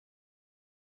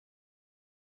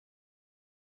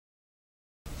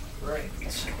Great.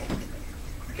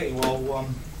 Okay, well,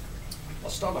 I'll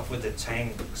start off with the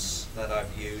tanks that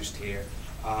I've used here.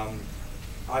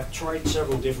 I've tried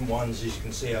several different ones. As you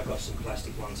can see, I've got some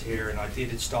plastic ones here, and I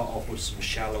did start off with some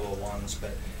shallower ones,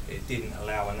 but it didn't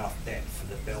allow enough depth for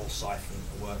the Bell Siphon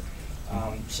to work.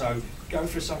 So go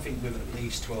for something with at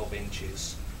least 12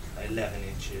 inches, 11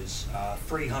 inches,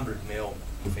 300 mil,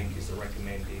 I think is the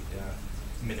recommended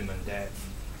minimum depth.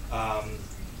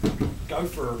 Go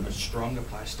for a stronger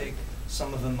plastic.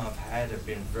 Some of them I've had have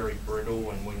been very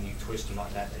brittle, and when you twist them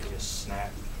like that, they just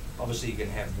snap. Obviously, you can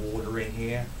have water in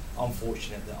here. I'm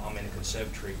fortunate that I'm in a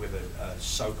conservatory with a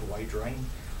soak-away drain,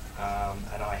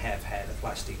 and I have had a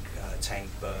plastic tank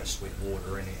burst with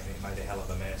water in it, and it made a hell of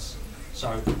a mess.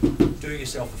 So do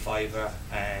yourself a favour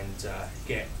and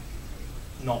get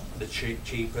not the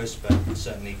cheapest, but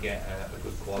certainly get a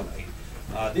good quality.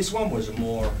 This one was a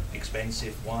more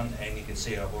expensive one, and you can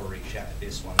see I've already shattered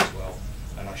this one as well,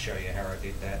 and I'll show you how I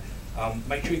did that.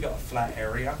 Make sure you've got a flat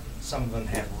area. Some of them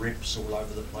have rips all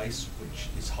over the place, which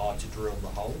is hard to drill the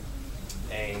hole.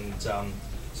 And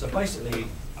so basically,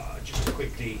 just to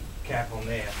quickly cap on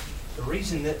there, the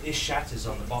reason that this shatters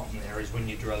on the bottom there is when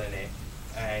you're drilling it,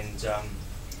 and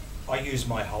I use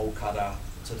my hole cutter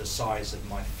to the size of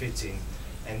my fitting,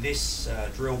 and this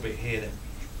drill bit here that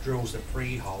drills the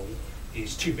pre-hole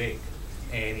is too big,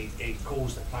 and it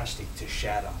caused the plastic to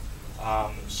shatter.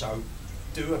 So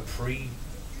do a pre-drilled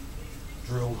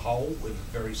hole with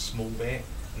a very small bit,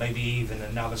 maybe even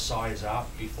another size up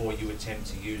before you attempt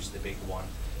to use the big one,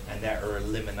 and that will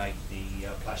eliminate the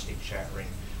plastic shattering.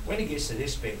 When it gets to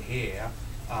this bit here,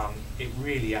 it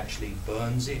really actually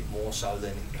burns it more so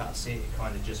than it cuts it. It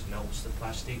kind of just melts the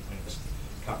plastic when it's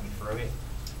cutting through it.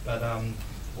 But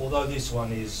although this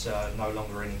one is no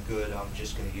longer any good, I'm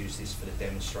just going to use this for the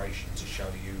demonstration to show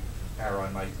you how I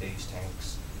made these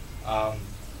tanks.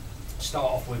 Start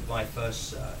off with my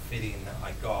first fitting that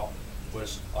I got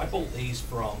was, I bought these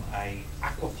from a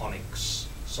Aquaponics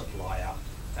supplier,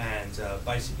 and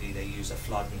basically they use a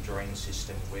flood and drain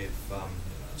system with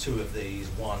two of these,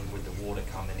 one with the water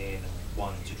coming in and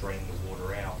one to drain the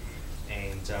water out,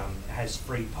 and it has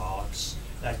 3 parts.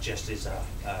 That just is a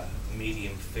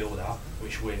medium filter,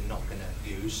 which we're not going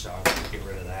to use, so we'll get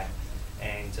rid of that.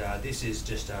 And this is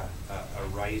just a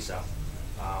razor.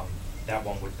 That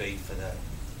one would be for the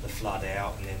flood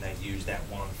out, and then they'd use that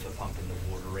one for pumping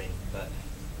the water in. But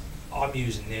I'm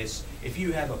using this. If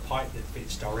you have a pipe that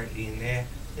fits directly in there,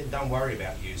 then don't worry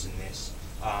about using this.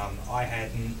 I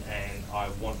hadn't, and I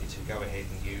wanted to go ahead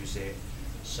and use it.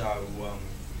 So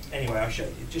anyway, I'll show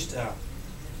you just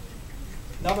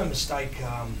another mistake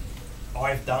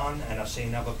I've done, and I've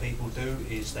seen other people do,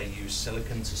 is they use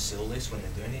silicone to seal this when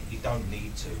they're doing it. You don't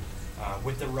need to.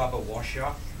 With the rubber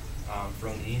washer,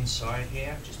 from the inside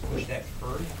here, just push that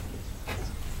through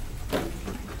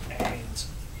and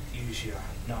use your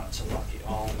nut to lock it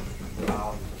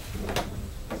on.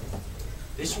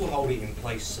 This will hold it in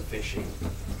place sufficient.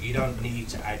 You don't need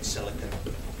to add silicone.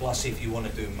 Plus, if you want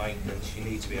to do maintenance, you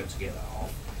need to be able to get that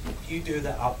off. If you do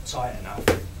that up tight enough,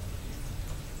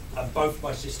 both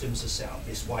my systems are set up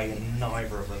this way and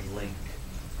neither of them leak.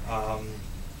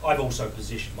 I've also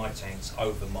positioned my tanks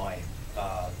over my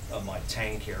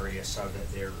tank area so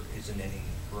that there isn't any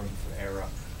room for error.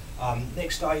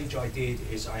 Next stage I did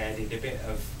is I added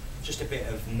just a bit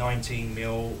of 19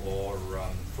 mil or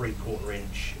 3/4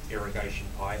 inch irrigation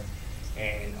pipe,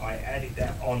 and I added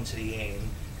that onto the end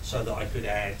so that I could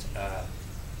add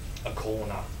a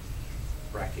corner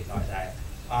bracket like that.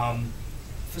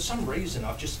 For some reason,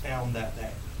 I've just found that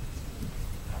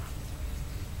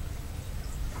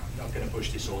I'm not going to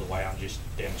push this all the way, I'm just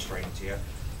demonstrating to you.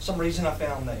 For some reason I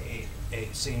found that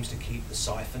it seems to keep the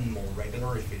siphon more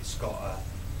regular if it's got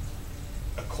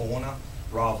a corner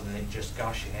rather than it just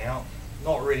gushing out.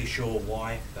 Not really sure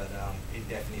why, but it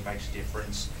definitely makes a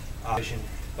difference.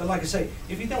 But like I say,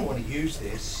 if you don't want to use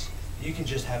this, you can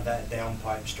just have that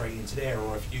downpipe straight into there,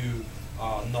 or if you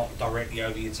are not directly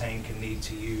over your tank and need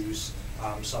to use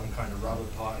some kind of rubber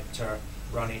pipe to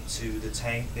run it to the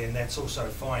tank, then that's also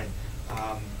fine.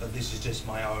 But this is just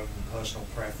my own personal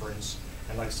preference,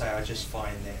 and like I say, I just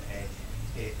find that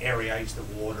it aerates the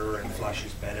water and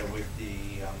flushes better with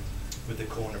the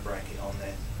corner bracket on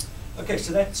there. Okay,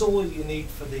 so that's all you need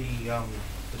for the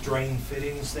drain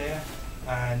fittings there,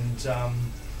 and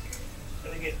I'm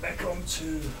going to get back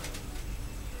onto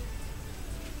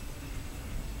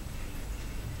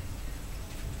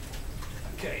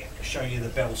okay, I'll show you the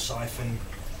Bell Siphon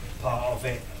part of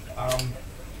it.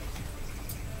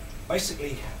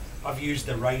 Basically, I've used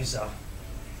the razor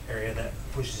area that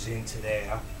pushes into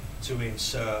there to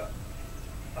insert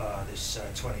this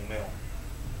 20 mil.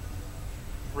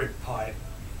 brick pipe.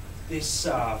 This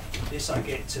I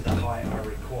get to the height I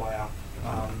require.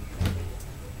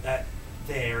 That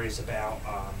there is about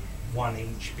 1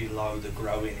 inch below the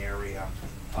growing area.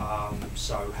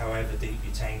 So however deep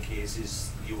your tank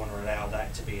is you want to allow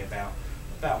that to be about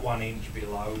 1 inch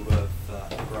below of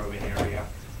the growing area.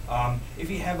 If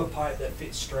you have a pipe that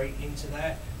fits straight into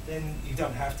that, then you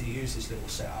don't have to use this little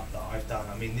setup that I've done.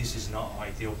 I mean, this is not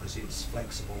ideal because it's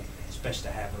flexible. It's best to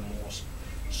have a more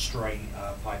straight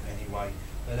pipe anyway.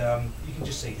 But you can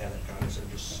just see how that goes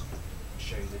and just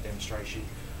show you the demonstration.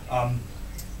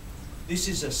 This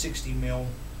is a 60mm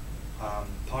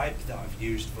pipe that I've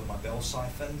used for my Bell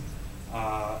Siphon.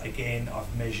 Again,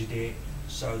 I've measured it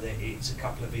so that it's a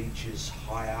couple of inches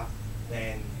higher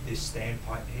than this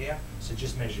standpipe here. So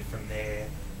just measure from there,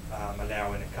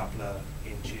 allowing a couple of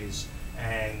inches.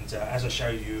 And as I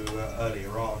showed you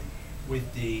earlier on,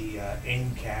 with the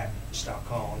end cap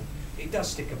stuck on, it does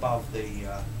stick above the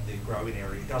growing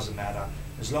area. It doesn't matter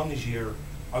as long as your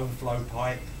overflow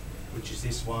pipe, which is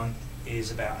this one,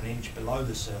 is about 1 inch below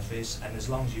the surface, and as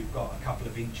long as you've got a couple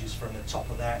of inches from the top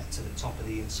of that to the top of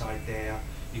the inside there,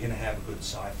 you're going to have a good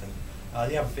siphon.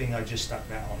 The other thing, I just stuck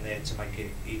that on there to make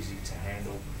it easy to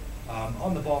handle.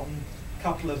 On the bottom, a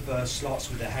couple of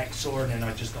slots with a hacksaw, and then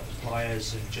I just got the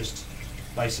pliers and just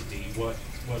basically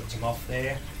worked them off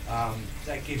there.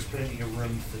 That gives plenty of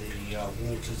room for the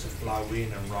water to flow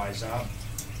in and rise up.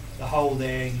 The hole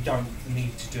there you don't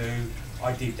need to do.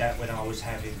 I did that when I was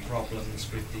having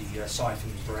problems with the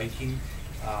siphon breaking.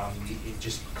 It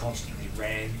just constantly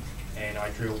ran, and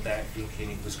I drilled that thinking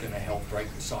it was going to help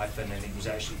break the siphon, and it was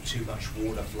actually too much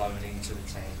water flowing into the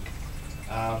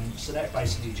tank. So that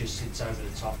basically just sits over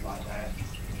the top like that.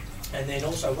 And then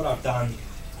also what I've done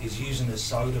is using a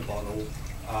soda bottle,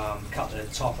 cut the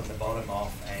top and the bottom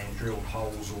off and drilled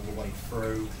holes all the way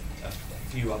through, a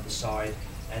few up the side,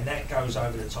 and that goes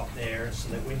over the top there so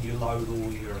that when you load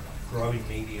all your growing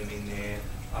medium in there,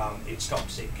 it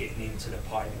stops it getting into the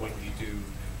pipe when you do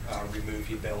remove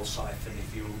your Bell Siphon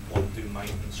if you want to do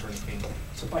maintenance or anything.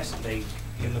 So basically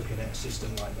you're looking at a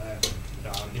system like that.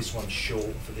 This one's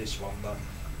short for this one, but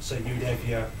so you'd have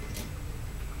your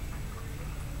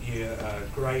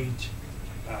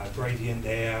gradient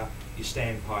there, your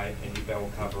standpipe and your bell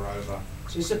cover over.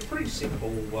 So it's a pretty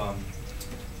simple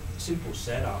simple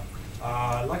setup.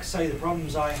 Like I say, the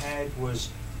problems I had was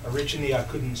originally I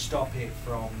couldn't stop it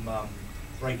from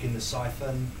breaking the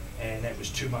siphon, and that was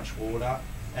too much water.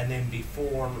 And then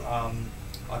before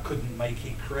I couldn't make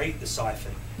it create the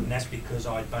siphon, and that's because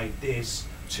I'd made this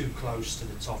too close to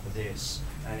the top of this,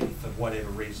 and for whatever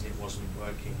reason it wasn't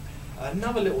working.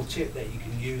 Another little tip that you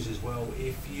can use as well,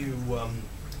 if you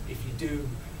do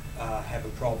have a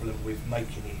problem with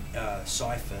making it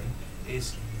siphon,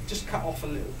 is just cut off a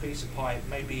little piece of pipe,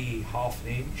 maybe 1/2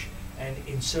 inch, and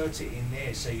insert it in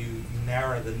there so you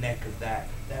narrow the neck of that.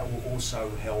 That will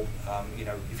also help, you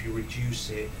know, if you reduce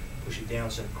it, push it down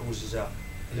so it causes a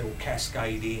little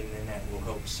cascade in, and that will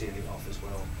help seal it off as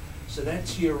well. So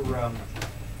that's your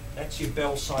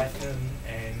Bell Siphon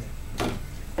and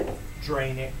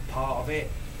drain it part of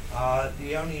it.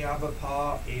 The only other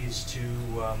part is to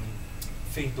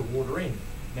feed the water in.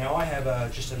 Now I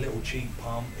have just a little cheap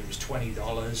pump. It was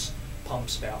 $20.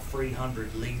 Pumps about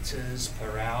 300 litres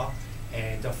per hour,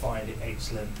 and I find it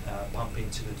excellent pumping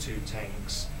to the 2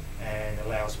 tanks, and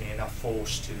allows me enough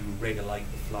force to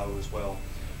regulate the flow as well.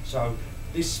 So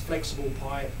this flexible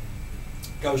pipe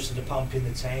goes to the pump in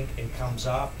the tank and comes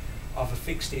up. I've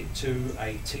affixed it to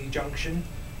a T-junction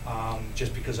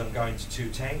just because I'm going to 2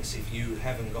 tanks. If you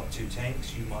haven't got 2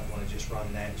 tanks, you might want to just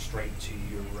run that straight to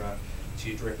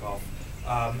your drip off.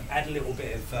 Add a little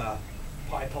bit of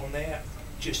pipe on there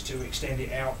just to extend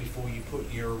it out before you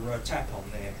put your tap on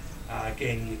there.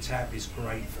 Again, your tap is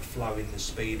great for flowing the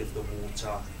speed of the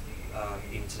water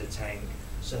into the tank.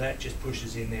 So that just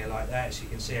pushes in there like that. So you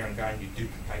can see how I'm going, you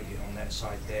duplicate it on that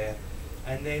side there.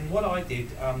 And then what I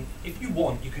did, if you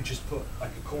want, you could just put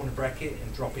like a corner bracket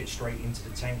and drop it straight into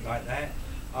the tank like that.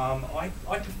 I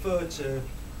prefer to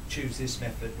choose this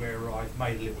method where I've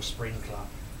made a little sprinkler,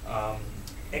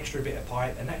 extra bit of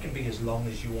pipe, and that can be as long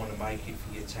as you want to make it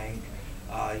for your tank.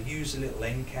 Use a little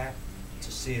end cap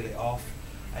to seal it off,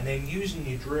 and then using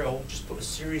your drill, just put a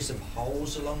series of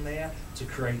holes along there to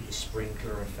create the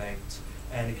sprinkler effect.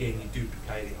 And again, you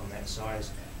duplicate it on that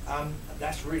size.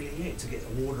 That's really it to get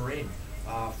the water in.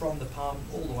 From the pump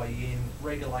all the way in,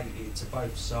 regulate it to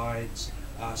both sides.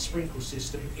 Sprinkle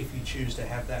system if you choose to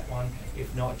have that one.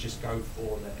 If not, just go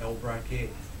for the L bracket.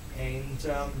 And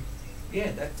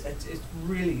yeah, it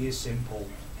really is simple.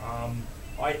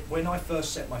 When I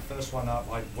first set my first one up,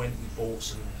 I went and bought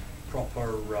some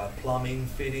proper plumbing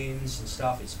fittings and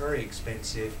stuff. It's very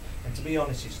expensive, and to be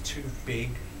honest, it's too big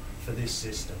for this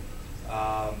system.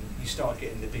 You start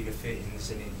getting the bigger fittings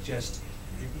and it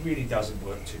really doesn't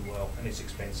work too well, and it's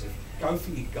expensive. Go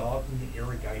for your garden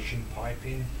irrigation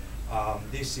piping.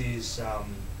 This is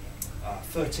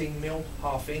 13 mil,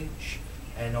 half inch,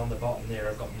 and on the bottom there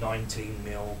I've got 19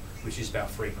 mil, which is about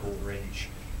 3/4 inch.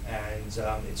 And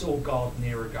it's all garden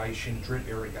irrigation, drip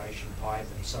irrigation pipe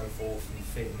and so forth and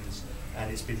fittings,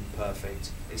 and it's been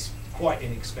perfect. It's quite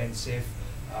inexpensive.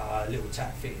 A little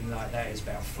tap fitting like that is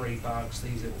about $3.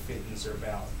 These little fittings are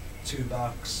about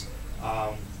 $2.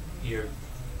 Your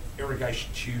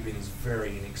irrigation tubing is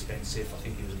very inexpensive. I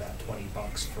think it was about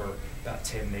 $20 for about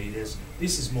 10 meters.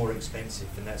 This is more expensive,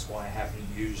 and that's why I haven't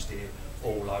used it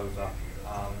all over.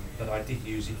 But I did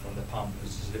use it from the pump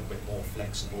because it's a little bit more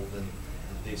flexible than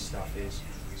this stuff is.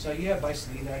 So yeah,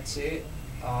 basically that's it.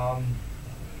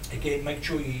 Again, make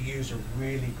sure you use a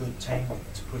really good tank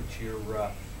to put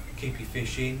your keep your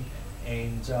fish in,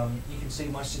 and you can see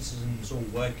my system's all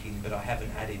working, but I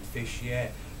haven't added fish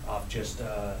yet. I've just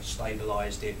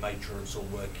stabilized it, made sure it's all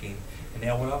working, and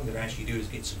now what I'm going to actually do is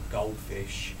get some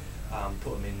goldfish,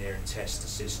 put them in there and test the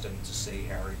system to see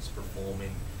how it's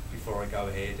performing before I go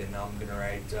ahead, and I'm going to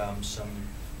add some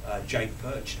jade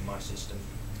perch to my system.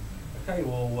 Okay,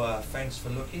 well, thanks for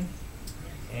looking,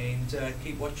 and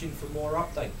keep watching for more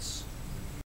updates.